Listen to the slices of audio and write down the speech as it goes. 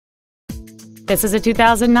This is a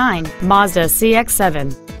 2009 Mazda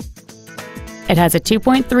CX-7. It has a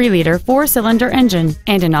 2.3-liter four-cylinder engine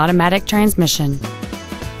and an automatic transmission.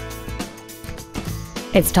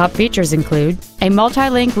 Its top features include a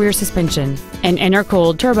multi-link rear suspension, an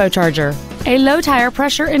intercooled turbocharger, a low tire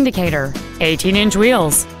pressure indicator, 18-inch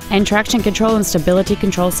wheels, and traction control and stability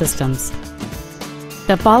control systems.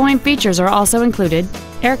 The following features are also included: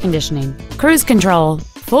 air conditioning, cruise control,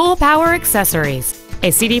 full power accessories,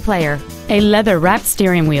 a CD player, a leather-wrapped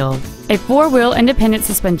steering wheel, a four-wheel independent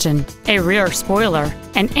suspension, a rear spoiler,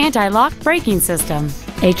 an anti-lock braking system,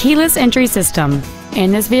 a keyless entry system,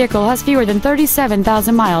 and this vehicle has fewer than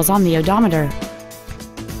 37,000 miles on the odometer.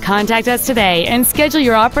 Contact us today and schedule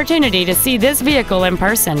your opportunity to see this vehicle in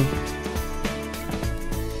person.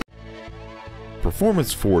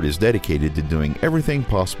 Performance Ford is dedicated to doing everything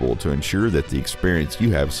possible to ensure that the experience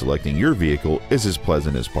you have selecting your vehicle is as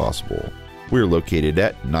pleasant as possible. We are located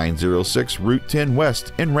at 906 Route 10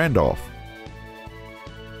 West in Randolph.